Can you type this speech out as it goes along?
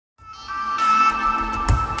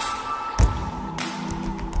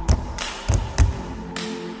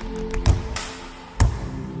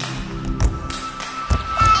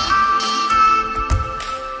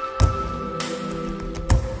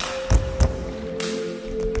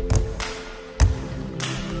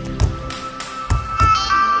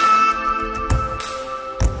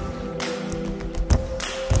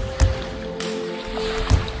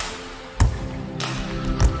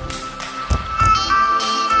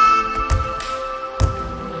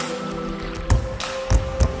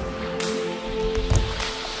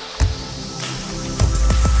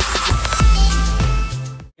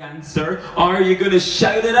answer. Are you going to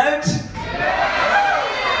shout it out?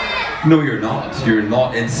 No, you're not. You're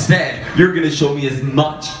not. Instead, you're going to show me as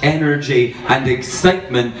much energy and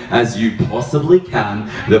excitement as you possibly can.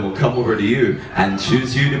 Then we'll come over to you and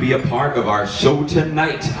choose you to be a part of our show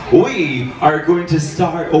tonight. We are going to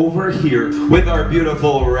start over here with our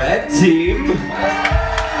beautiful red team.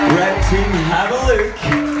 Red team, have a look.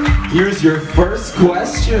 Here's your first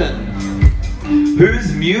question.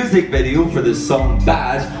 Whose music video for the song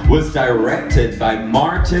Bad was directed by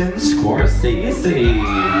Martin Scorsese?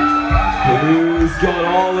 Who's got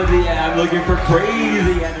all of the, I'm looking for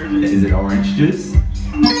crazy energy. Is it orange juice?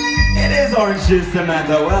 It is orange juice,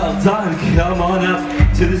 Samantha. Well done. Come on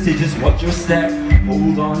up to the stage. Just watch your step.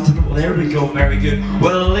 Hold on to the, there we go. Very good.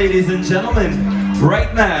 Well, ladies and gentlemen,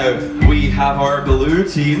 right now we have our blue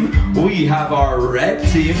team. We have our red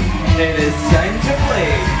team. It is time to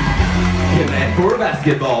play Connect for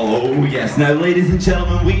basketball. Oh yes. Now ladies and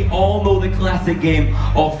gentlemen, we all know the classic game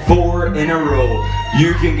of 4 in a row.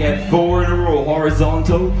 You can get 4 in a row,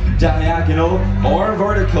 horizontal, diagonal, or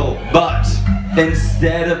vertical. But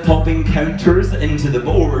instead of popping counters into the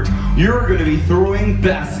board, you're going to be throwing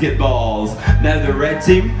basketballs. Now the red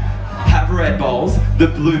team have red balls, the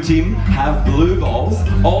blue team have blue balls.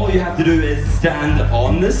 All you have to do is stand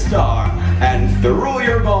on the star and throw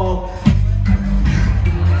your ball.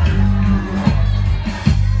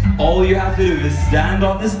 All you have to do is stand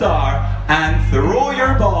on the star and throw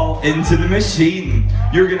your ball into the machine.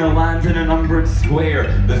 You're going to land in a numbered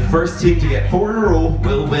square. The first team to get 4 in a row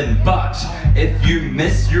will win. But if you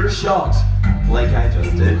miss your shot, like I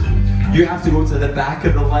just did, you have to go to the back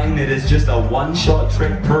of the line. It is just a one-shot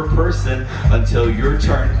trick per person until your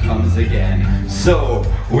turn comes again. So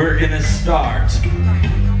we're going to start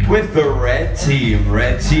with the red team.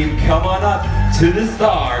 Red team, come on up to the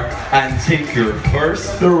star and take your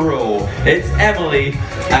first throw. It's Emily,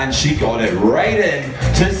 and she got it right in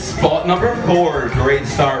to spot number 4. Great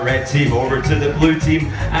start, red team. Over to the blue team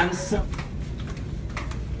and some.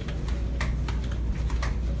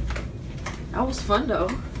 That was fun though.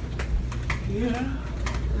 Yeah.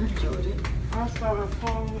 I enjoyed it. I started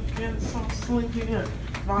falling, getting so sleepy and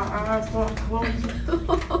my eyes started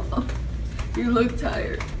closing. You look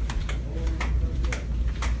tired.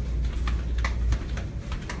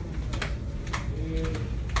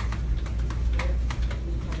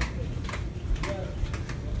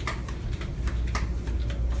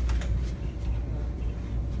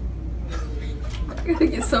 I gotta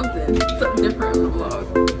get something different on the vlog.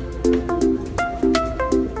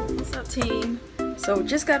 What's up, team? So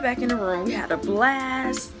just got back in the room. We had a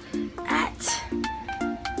blast at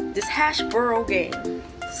this hash burrow game.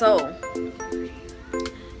 So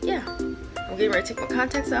yeah, I'm getting ready to take my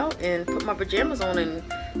contacts out and put my pajamas on and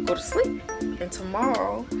go to sleep. And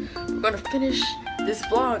tomorrow we're gonna finish this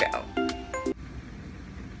vlog out.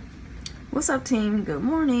 What's up, team? Good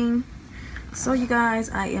morning. So you guys,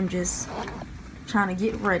 I am just trying to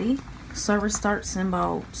get ready. Service starts in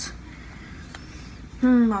about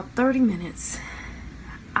 30 minutes.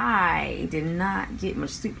 I did not get much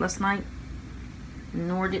sleep last night,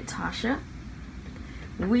 nor did Tasha.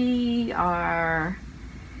 We are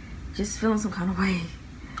just feeling some kind of way,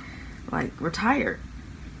 like we're tired.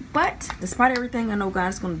 But despite everything, I know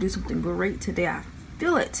God's going to do something great today. I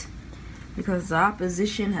feel it, because the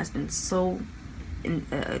opposition has been so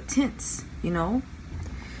intense, you know.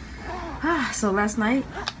 So last night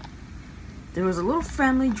there was a little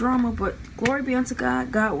family drama, but glory be unto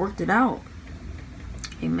God. God worked it out.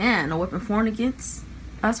 Amen. No weapon formed against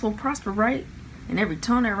us will prosper, right? And every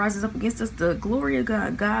tongue that rises up against us, the glory of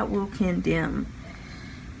God, God will condemn.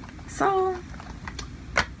 So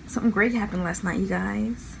something great happened last night, you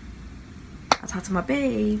guys. I talked to my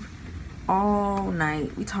babe all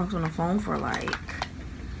night. We talked on the phone for like,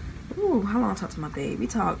 how long I talked to my babe? We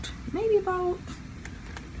talked maybe about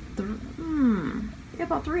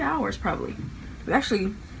about 3 hours probably. We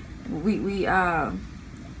actually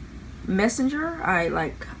Messenger, I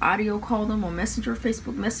like audio called them on Messenger,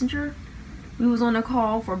 Facebook Messenger. We was on a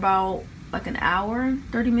call for about like an hour and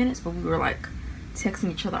 30 minutes, but we were like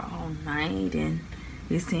texting each other all night, and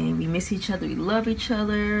we saying we miss each other, we love each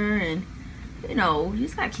other, and you know, you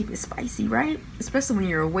just gotta keep it spicy, right? Especially when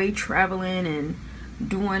you're away traveling and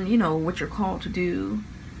doing, you know, what you're called to do.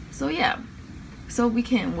 So yeah, so we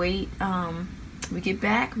can't wait. We get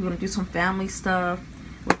back, we're gonna do some family stuff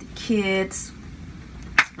with the kids.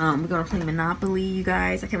 We're gonna play Monopoly, you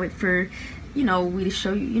guys. I can't wait for, you know, we to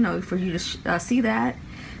show you, you know, for you to see that.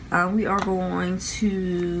 We are going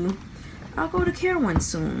to, I'll go to Carowin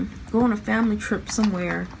soon. Go on a family trip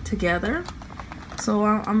somewhere together. So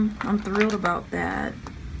I'm thrilled about that.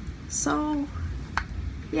 So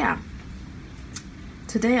yeah,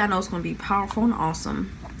 today I know it's going to be powerful and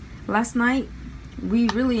awesome. Last night we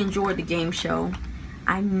really enjoyed the game show.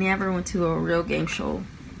 I never went to a real game show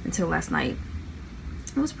until last night.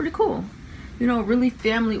 It was pretty cool. You know, really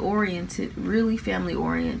family oriented, really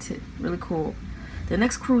cool. The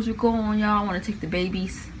next cruise we go on, y'all, I want to take the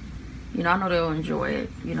babies. You know, I know they'll enjoy it,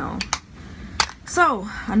 you know. So,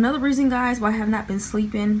 another reason, guys, why I have not been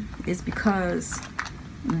sleeping is because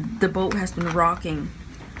the boat has been rocking.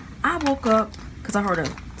 I woke up because I heard a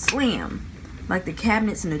slam. Like the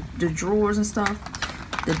cabinets and the drawers and stuff.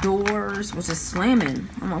 The doors was just slamming.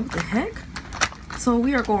 I'm like, what the heck? So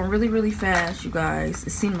we are going really fast, you guys.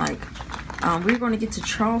 It seemed like we're going to get to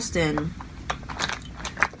Charleston.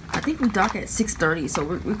 I think we dock at 6:30, so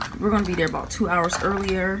we're going to be there about 2 hours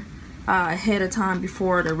earlier, ahead of time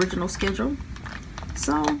before the original schedule.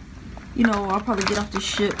 So, you know, I'll probably get off the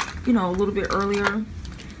ship, you know, a little bit earlier.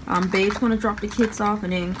 Babe's going to drop the kids off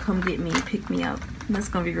and then come get me, pick me up. And that's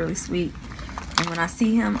going to be really sweet. And when I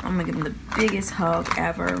see him, I'm going to give him the biggest hug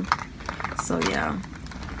ever. So, yeah.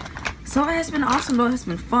 So, it has been awesome, though. It has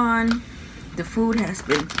been fun. The food has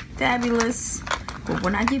been fabulous. But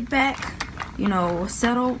when I get back, you know,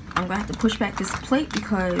 settled, I'm going to have to push back this plate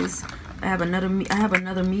because I have another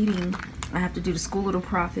meeting. I have to do the School of the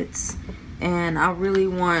Prophets. And I really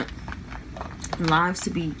want lives to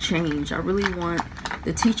be changed. I really want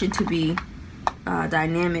the teaching to be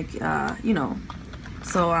dynamic, you know.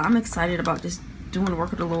 So I'm excited about just doing the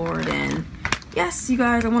work of the Lord. And yes, you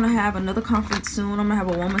guys, I want to have another conference soon. I'm going to have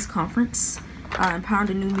a women's conference, Empowering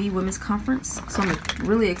the New Me Women's Conference. So I'm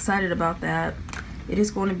really excited about that. It is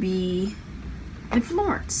going to be in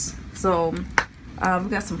Florence. So we've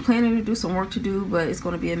got some planning to do, some work to do, but it's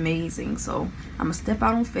going to be amazing. So I'm going to step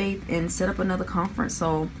out on faith and set up another conference.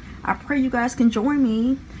 So I pray you guys can join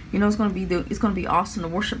me. You know, it's going to be awesome. The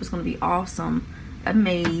worship is going to be awesome,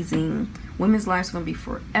 amazing. Women's lives are going to be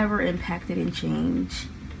forever impacted and changed.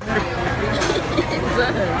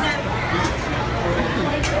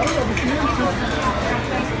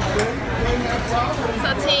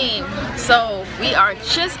 So team, so we are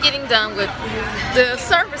just getting done with the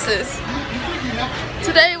services.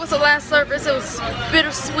 Today was the last service. It was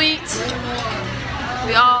bittersweet.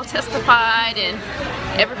 We all testified and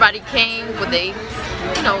everybody came what they,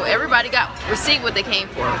 you know, everybody received what they came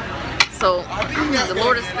for. So the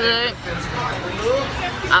Lord is good.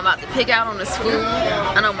 I'm about to pig out on this food.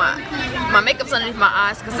 I know my makeup's underneath my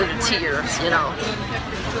eyes because of the tears, you know.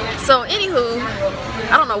 So anywho,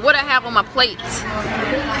 I don't know what I have on my plate,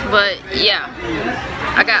 but yeah,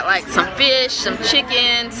 I got like some fish, some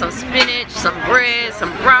chicken, some spinach, some bread,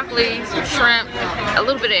 some broccoli, some shrimp, a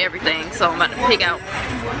little bit of everything. So I'm about to pig out.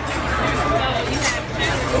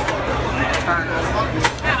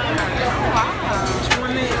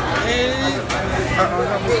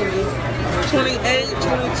 28,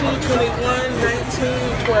 22, 21,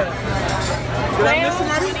 19, 12. Did I miss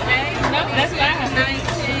somebody? No, that's fine.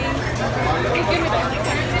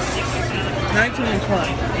 19 and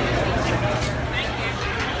 20.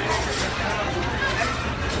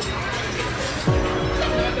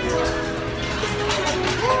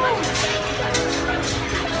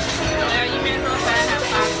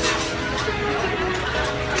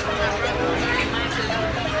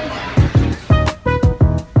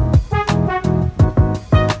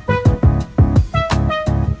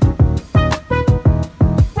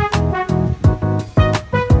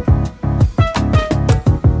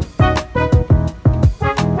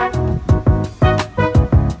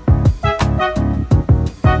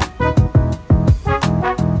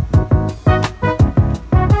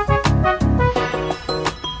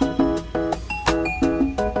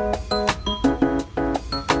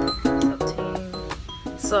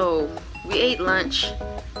 So we ate lunch.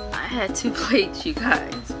 I had 2 plates, you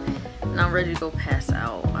guys, and I'm ready to go pass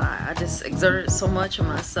out. I just exerted so much of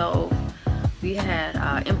myself. We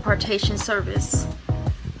had impartation service.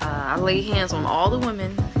 I laid hands on all the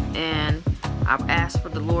women and I asked for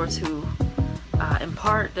the Lord to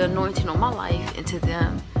impart the anointing on my life into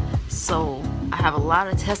them. So I have a lot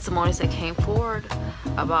of testimonies that came forward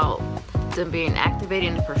about them being activated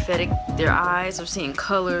in the prophetic. Their eyes are seeing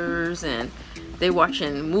colors and they're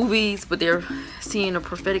watching movies, but they're seeing a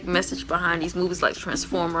prophetic message behind these movies like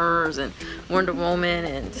Transformers and Wonder Woman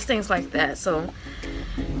and just things like that. So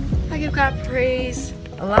I give God praise.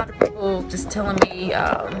 A lot of people just telling me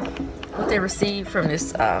what they received from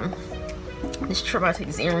this this trip. I take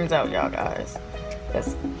these earrings out, y'all guys,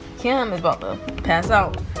 because Kim is about to pass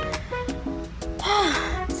out.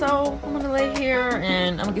 So I'm gonna lay here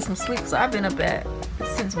and I'm gonna get some sleep. So I've been up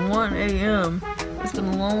since 1 a.m. It's been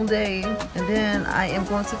a long day, and then I am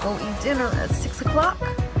going to go eat dinner at 6 o'clock.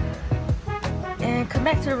 and come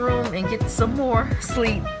back to the room and get some more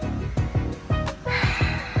sleep.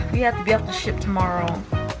 We have to be off the ship tomorrow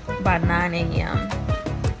by 9 a.m.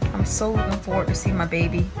 I'm so looking forward to see my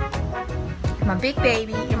baby. My big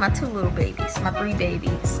baby and my 2 little babies. My 3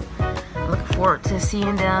 babies. I'm looking forward to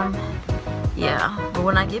seeing them. Yeah, but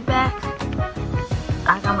when I get back,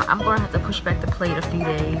 I'm going to have to push back the plate a few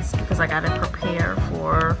days because I got to prepare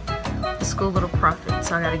for the School of the Prophets.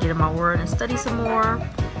 So I got to get in my word and study some more.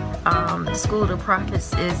 The School of the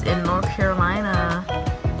Prophets is in North Carolina,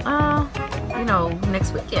 you know,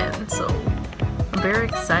 next weekend. So I'm very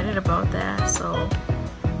excited about that. So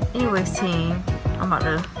anyways, team, I'm about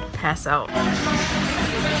to pass out.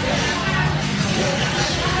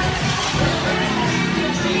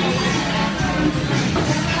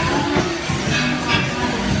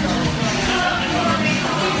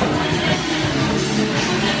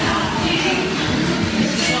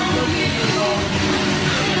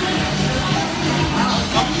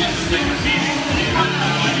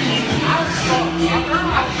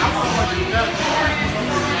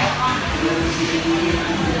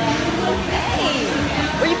 Hey,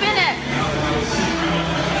 where you been at?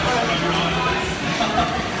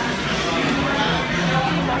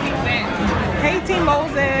 Hey Team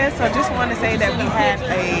Moses, I just want to say that we had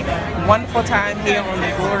a wonderful time here on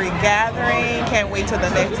the Glory Gathering. Can't wait till the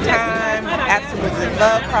next time. Absolutely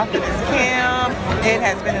love Prophetess Kim. It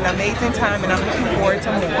has been an amazing time and I'm looking forward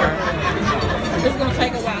to more. It's gonna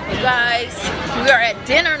take a while. You guys, we are at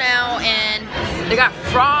dinner now and they got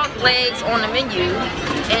frog legs on the menu.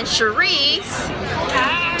 And Sharice,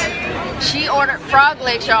 she ordered frog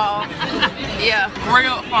legs, y'all. Yeah.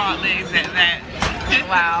 Real frog legs at that.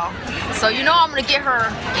 Wow. So you know I'm gonna get her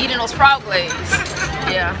eating those frog legs.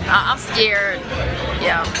 Yeah, I'm scared.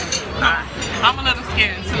 Yeah. I'm a little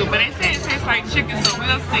scared too, but they say it tastes like chicken, so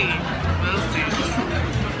we'll see. We'll see.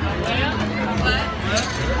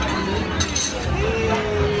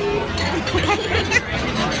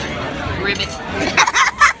 Ribbit.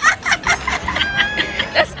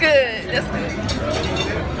 That's good. That's good.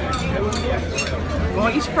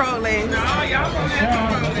 Gonna eat frog legs.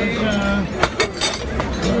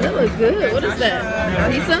 That looks good. What is that?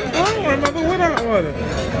 Pizza? I don't remember what I ordered.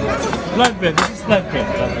 Flatbread. This is flatbread.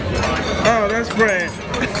 Oh, that's bread.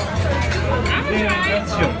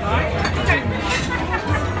 That's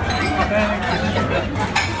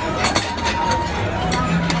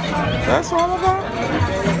That's all about?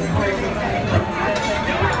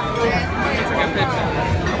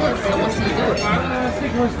 I want to see you do it.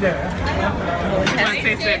 Want to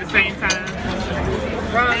taste it at the same time?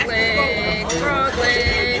 Frog legs. Frog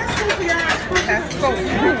legs. That's cool.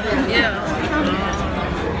 Yeah.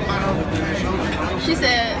 She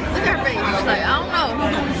said, look at her face. She's like, I don't know.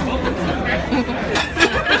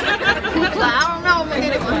 She's like, I don't know. I'm gonna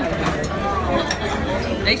get it one.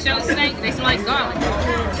 They show snake. They smell like garlic.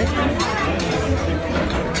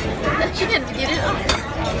 She didn't get it.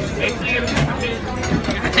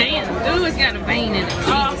 Damn, dude, it's got a vein in it.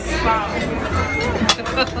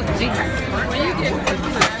 Jesus. When you get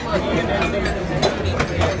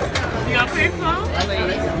You gonna pay some?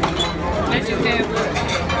 let you have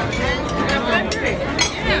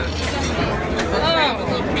yeah. Oh.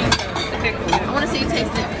 I want to see you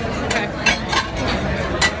taste it. Okay.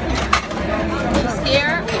 You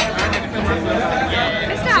scared?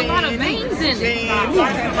 It's got a lot of veins in it. I don't know.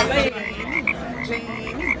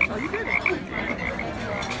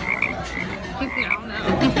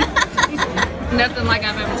 Nothing like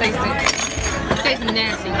I've ever tasted. It tastes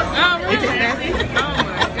nasty. Oh, really? It tastes nasty? Oh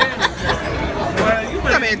my goodness. Well, you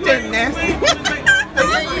must be tasting nasty.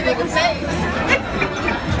 What do you think it tastes?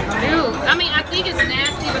 Dude, I mean, I think it's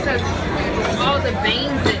nasty because of all the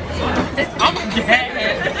veins in it. Oh my god.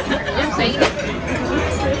 I'm saying it.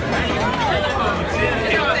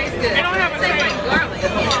 It don't taste good. It don't have a taste taste. like garlic.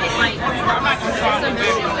 Like some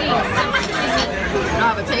chewy. Don't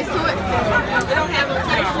have a taste to it? It don't have a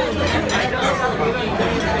taste to it.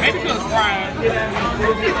 Maybe because it's fried.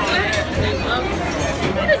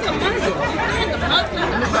 What is a muzzle?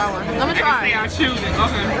 Let me try one. Let me They try. are choosing.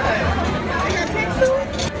 Okay.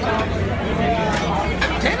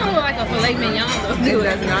 They don't look like a filet mignon though. Dude,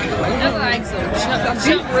 that's not the way. They look like some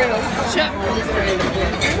chuck ribs. Chuck ribs.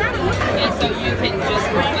 And so you can just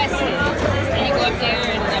request it. And you go up there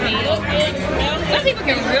and I mean, some people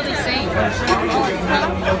can really sing. Tell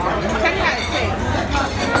me how it tastes.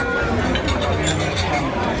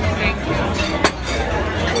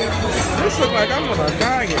 This looks like I'm on a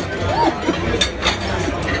diet.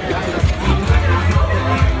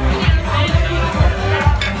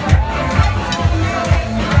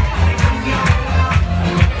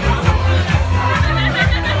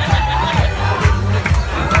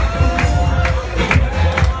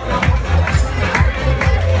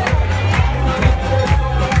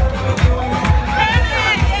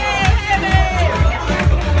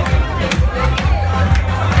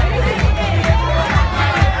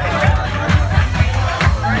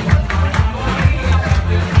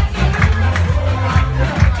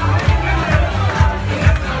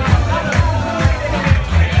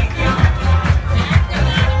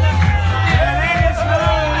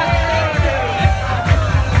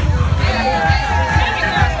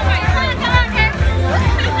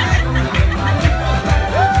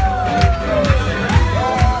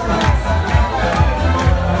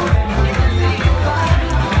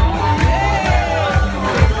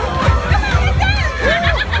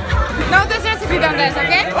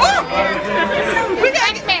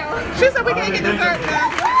 taking dessert now.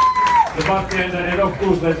 The bartender, and of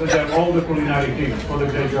course, ladies and gentlemen, all the culinary teams for the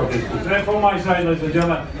great job this food. And from my side, ladies and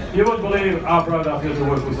gentlemen, you won't believe how proud I feel to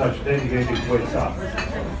work with such dedicated wait staff.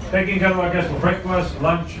 Taking care of our guests for breakfast,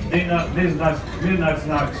 lunch, dinner, midnight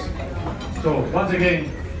snacks. So, once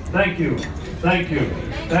again, thank you, thank you,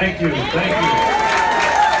 thank you, thank you.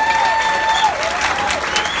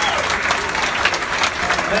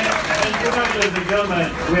 And tonight, ladies and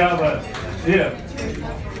gentlemen, we have here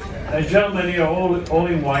a gentleman here all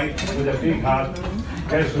in white with a big hat.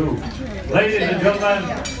 Guess who? Ladies and gentlemen,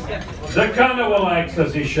 the Carnival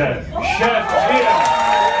Ecstasy Chef, Chef here.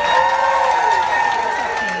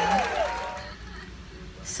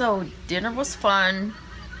 So dinner was fun.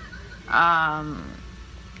 A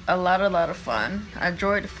lot of fun. I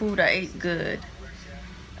enjoyed the food. I ate good.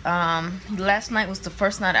 Last night was the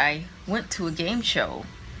first night I went to a game show,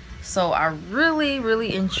 so I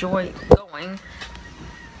really enjoyed going.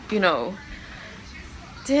 You know,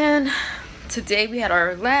 then today we had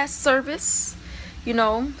our last service, you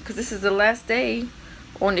know, because this is the last day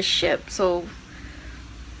on the ship. So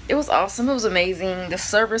it was awesome. It was amazing. The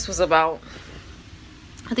service was about,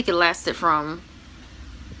 I think it lasted from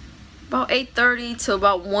about 8:30 to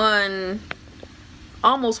about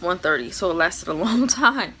almost 1:30. So it lasted a long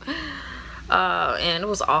time. And it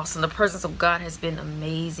was awesome. The presence of God has been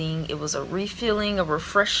amazing. It was a refilling, a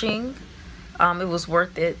refreshing. It was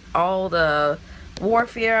worth it. All the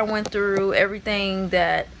warfare I went through, everything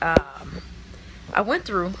that I went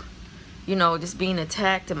through, you know, just being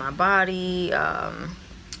attacked in my body,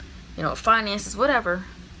 you know, finances, whatever.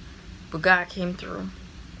 But God came through.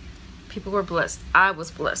 People were blessed. I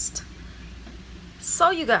was blessed.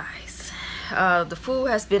 So you guys, the food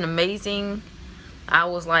has been amazing. I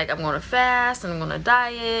was like, I'm going to fast and I'm going to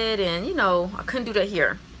diet, and you know, I couldn't do that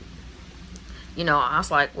here. You know, I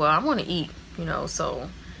was like, well, I'm going to eat, you know, so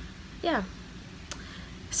yeah.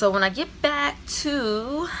 So when I get back,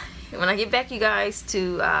 you guys,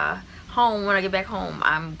 to home, when I get back home,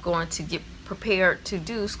 I'm going to get prepared to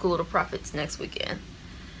do School of the Prophets next weekend.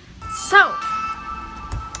 So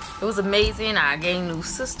it was amazing. I gained new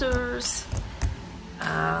sisters,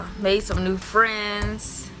 made some new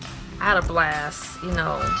friends. I had a blast, you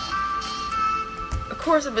know. Of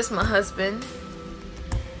course, I miss my husband.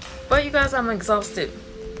 But you guys, I'm exhausted.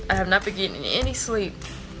 I have not been getting any sleep.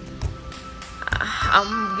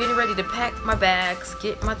 I'm getting ready to pack my bags,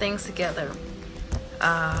 get my things together.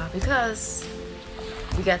 Because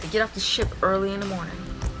we got to get off the ship early in the morning.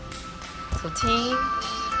 So team,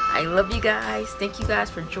 I love you guys. Thank you guys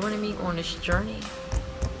for joining me on this journey.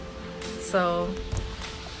 So,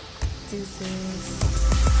 deuces.